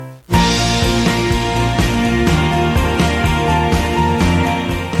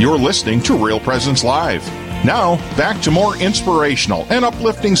You're listening to Real Presence Live. Now, back to more inspirational and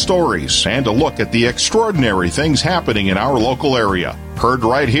uplifting stories and a look at the extraordinary things happening in our local area. Heard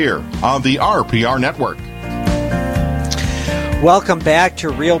right here on the RPR Network. Welcome back to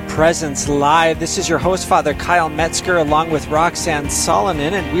Real Presence Live. This is your host, Father Kyle Metzger, along with Roxanne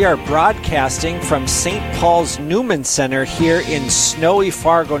Solomon, and we are broadcasting from St. Paul's Newman Center here in snowy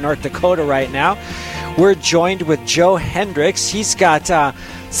Fargo, North Dakota right now. We're joined with Joe Hendricks. He's got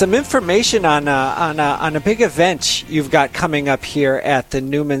some information on a big event you've got coming up here at the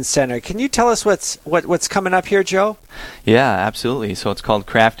Newman Center. Can you tell us what's coming up here, Joe? Yeah, absolutely. So it's called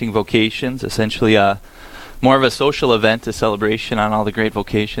Crafting Vocations, essentially more of a social event, a celebration on all the great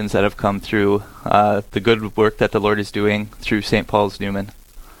vocations that have come through the good work that the Lord is doing through St. Paul's Newman.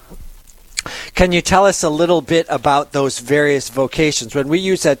 Can you tell us a little bit about those various vocations? When we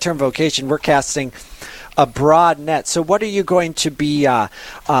use that term vocation, we're casting a broad net. So what are you going to be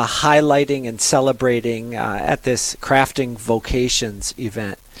highlighting and celebrating at this Crafting Vocations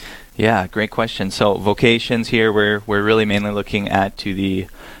event? Yeah, great question. So vocations here, we're really mainly looking at to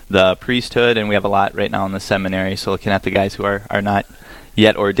the priesthood, and we have a lot right now in the seminary. So looking at the guys who are not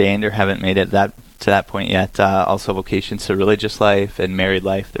yet ordained or haven't made it to that point yet. Also vocations to religious life and married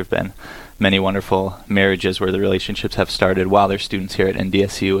life. There have been many wonderful marriages where the relationships have started while they're students here at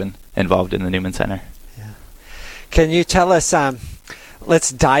NDSU and involved in the Newman Center. Yeah. Can you tell us,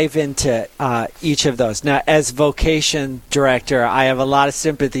 let's dive into each of those. Now, as vocation director, I have a lot of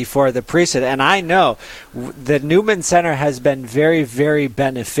sympathy for the priesthood, and I know the Newman Center has been very, very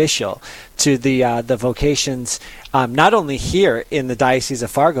beneficial to the vocations, not only here in the Diocese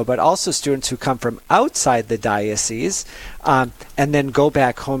of Fargo, but also students who come from outside the diocese and then go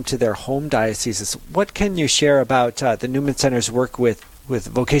back home to their home dioceses. What can you share about the Newman Center's work with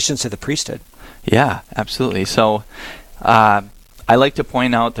vocations to the priesthood? Yeah, absolutely. So I like to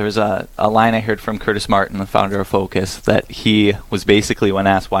point out there's a line I heard from Curtis Martin, the founder of Focus, that he was basically, when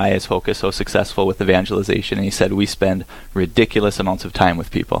asked why is Focus so successful with evangelization, and he said, we spend ridiculous amounts of time with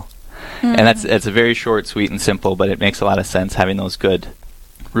people. And that's a very short, sweet, and simple, but it makes a lot of sense. Having those good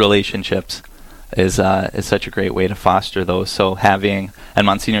relationships is such a great way to foster those. So having, and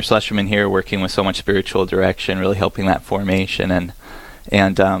Monsignor Schlesserman here working with so much spiritual direction, really helping that formation,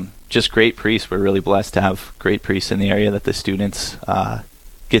 and just great priests. We're really blessed to have great priests in the area that the students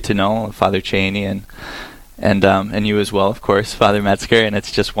get to know, Father Cheney and you as well, of course, Father Metzger. And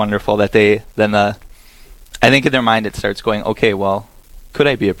it's just wonderful that I think in their mind it starts going, okay, well, could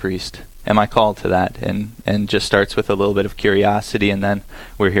I be a priest? Am I called to that? And just starts with a little bit of curiosity, and then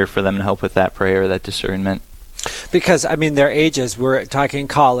we're here for them to help with that prayer, that discernment. Because, I mean, their ages, we're talking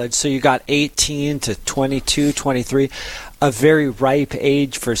college, so you got 18 to 22, 23, a very ripe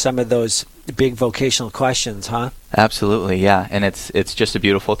age for some of those big vocational questions, huh? Absolutely, yeah. And it's just a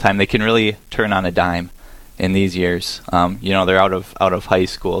beautiful time. They can really turn on a dime in these years. They're out of high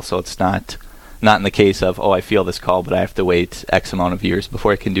school, so it's not in the case of, I feel this call, but I have to wait X amount of years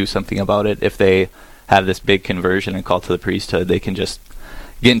before I can do something about it. If they have this big conversion and call to the priesthood, they can just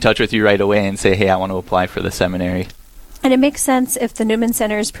get in touch with you right away and say, hey, I want to apply for the seminary. And it makes sense if the Newman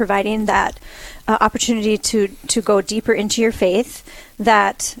Center is providing that opportunity to go deeper into your faith,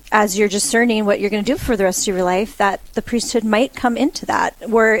 that as you're discerning what you're going to do for the rest of your life, that the priesthood might come into that.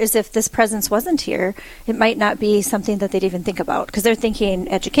 Whereas if this presence wasn't here, it might not be something that they'd even think about, because they're thinking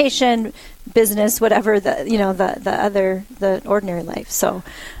education, business, whatever the ordinary life. So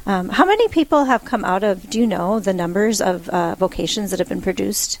how many people have come out of, do you know the numbers of vocations that have been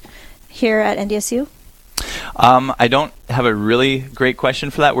produced here at NDSU? I don't have a really great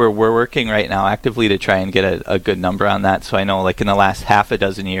question for that. We're working right now actively to try and get a good number on that. So I know, like, in the last half a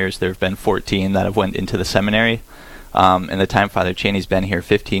dozen years, there have been 14 that have went into the seminary. In the time Father Cheney's been here,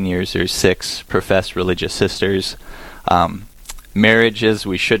 15 years, there's 6 professed religious sisters. Marriages,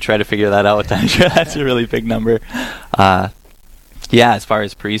 we should try to figure that out. I'm sure that's a really big number. As far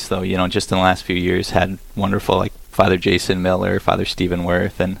as priests, though, just in the last few years, had wonderful, like Father Jason Miller, Father Stephen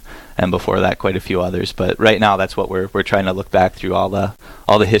Worth, and before that quite a few others. But right now, that's what we're trying to look back through all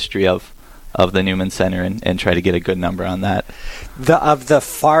the history of the Newman Center and try to get a good number on that. Of the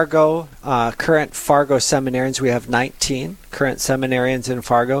Fargo current Fargo seminarians, we have 19 current seminarians in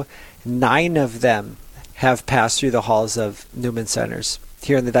Fargo. 9 of them have passed through the halls of Newman Centers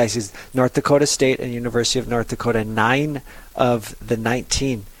here in the Diocese. North Dakota State and University of North Dakota, 9 of the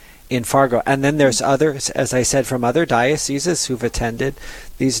 19 in Fargo. And then there's others, as I said, from other dioceses who've attended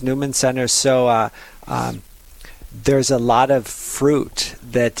these Newman Centers. So there's a lot of fruit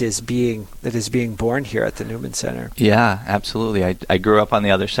that is being born here at the Newman Center. Yeah, absolutely. I grew up on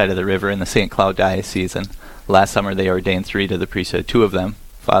the other side of the river in the St. Cloud Diocese, and last summer they ordained 3 to the priesthood, 2 of them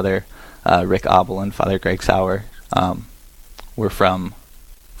Father Rick Abel and Father Greg Sauer, were from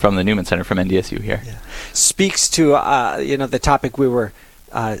the Newman Center, from NDSU here. Yeah. Speaks to the topic we were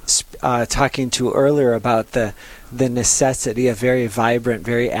talking to earlier about the necessity of very vibrant,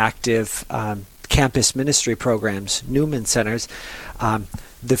 very active campus ministry programs, Newman Centers.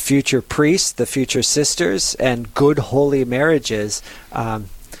 The future priests, the future sisters, and good holy marriages are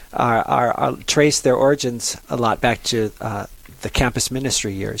trace their origins a lot back to the campus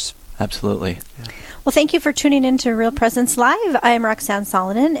ministry years. Absolutely. Yeah. Well, thank you for tuning in to Real Presence Live. I am Roxanne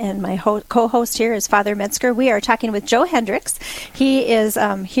Solonen, and my co-host here is Father Metzger. We are talking with Joe Hendricks. He is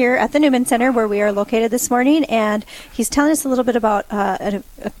here at the Newman Center, where we are located this morning, and he's telling us a little bit about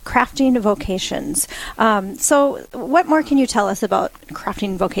crafting vocations. So what more can you tell us about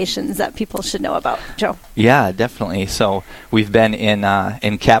crafting vocations that people should know about, Joe? Yeah, definitely. So we've been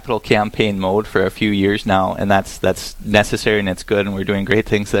in capital campaign mode for a few years now, and that's necessary and it's good, and we're doing great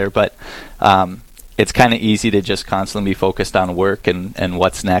things there. But it's kind of easy to just constantly be focused on work and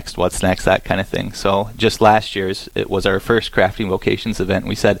what's next, that kind of thing. So just last year's, it was our first Crafting Vocations event.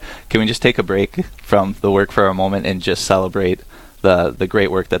 We said, can we just take a break from the work for a moment and just celebrate the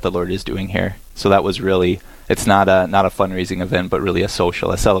great work that the Lord is doing here? So that was really, it's not a fundraising event, but really a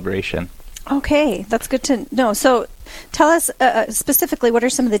celebration. Okay, that's good to know. So tell us specifically, what are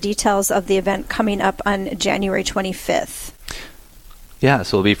some of the details of the event coming up on January 25th? Yeah,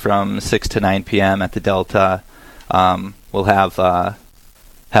 so it'll be from 6 to 9 p.m. at the Delta. We'll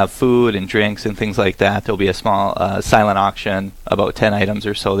have food and drinks and things like that. There'll be a small silent auction, about 10 items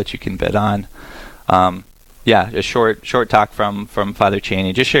or so that you can bid on. A short talk from Father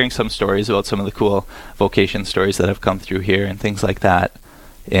Cheney, just sharing some stories about some of the cool vocation stories that have come through here and things like that.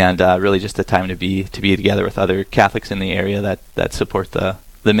 And really just a time to be together with other Catholics in the area that support the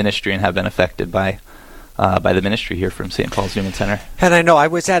ministry and have been affected by the ministry here from St. Paul's Newman Center. And I know I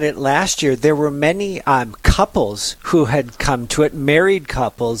was at it last year. There were many couples who had come to it, married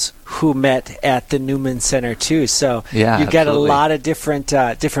couples who met at the Newman Center too. So you get a lot of different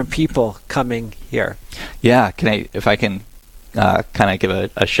people coming here. Yeah, if I can kind of give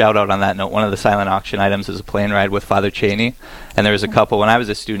a shout out on that note, one of the silent auction items is a plane ride with Father Cheney. And there was a couple when I was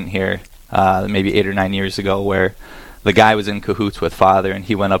a student here, maybe 8 or 9 years ago, where the guy was in cahoots with Father, and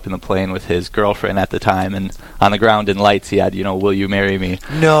he went up in the plane with his girlfriend at the time, and on the ground in lights he had, will you marry me?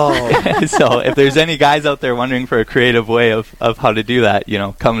 No. So if there's any guys out there wondering for a creative way of how to do that,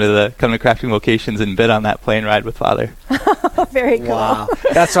 come to Crafting Vocations and bid on that plane ride with Father. Very cool. Wow.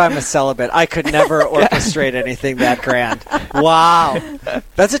 That's why I'm a celibate. I could never orchestrate anything that grand. Wow.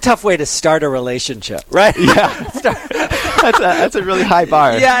 That's a tough way to start a relationship, right? Yeah. That's a really high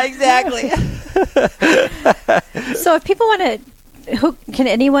bar. Yeah, exactly. So if people want to, can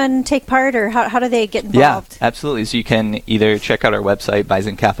anyone take part, or how do they get involved? Yeah, absolutely. So you can either check out our website,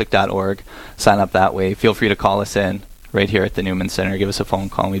 bisoncatholic.org, sign up that way. Feel free to call us in right here at the Newman Center. Give us a phone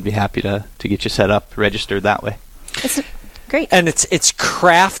call, and we'd be happy to get you set up, registered that way. It's great. And it's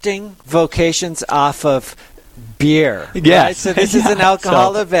crafting vocations off of beer. Yes. Right? So this is an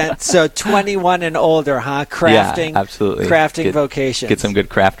alcohol event. So 21 and older, huh? Crafting. Yeah, absolutely. Crafting vocations. Get some good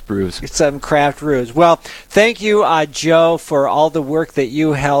craft brews. Some craft brews. Well, thank you, Joe, for all the work that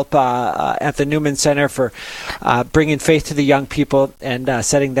you help at the Newman Center for bringing faith to the young people and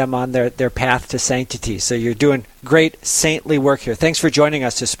setting them on their path to sanctity. So you're doing great saintly work here. Thanks for joining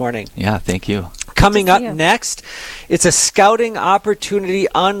us this morning. Yeah, thank you. Coming up next, it's a scouting opportunity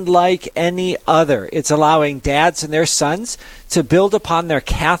unlike any other. It's allowing dads and their sons to build upon their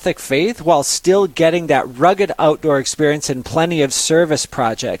Catholic faith while still getting that rugged outdoor experience and plenty of service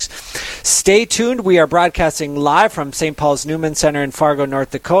projects. Stay tuned. We are broadcasting live from St. Paul's Newman Center in Fargo,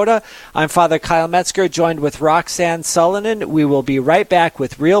 North Dakota. I'm Father Kyle Metzger, joined with Roxanne Solonen. We will be right back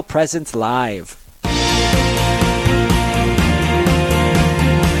with Real Presence Live.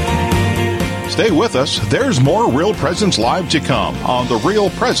 Stay with us. There's more Real Presence Live to come on the Real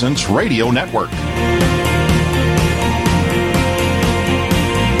Presence Radio Network.